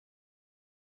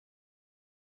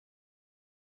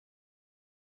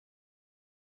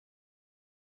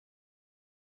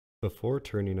Before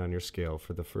turning on your scale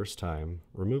for the first time,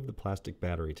 remove the plastic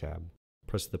battery tab.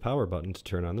 Press the power button to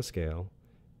turn on the scale,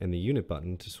 and the unit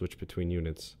button to switch between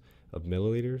units of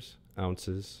milliliters,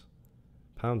 ounces,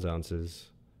 pounds ounces,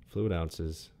 fluid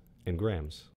ounces, and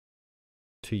grams.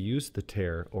 To use the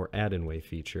tare or add-in weigh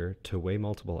feature to weigh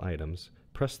multiple items,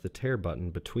 press the tare button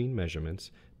between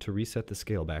measurements to reset the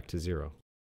scale back to 0.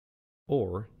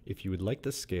 Or, if you would like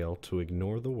the scale to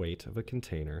ignore the weight of a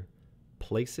container,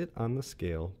 place it on the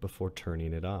scale before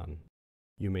turning it on.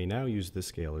 You may now use the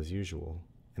scale as usual,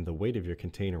 and the weight of your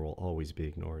container will always be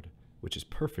ignored, which is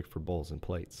perfect for bowls and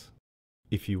plates.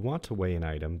 If you want to weigh an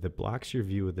item that blocks your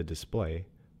view of the display,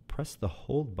 press the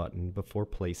hold button before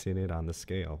placing it on the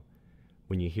scale.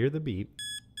 When you hear the beep,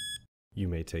 you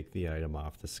may take the item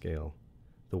off the scale.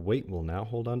 The weight will now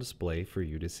hold on display for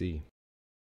you to see.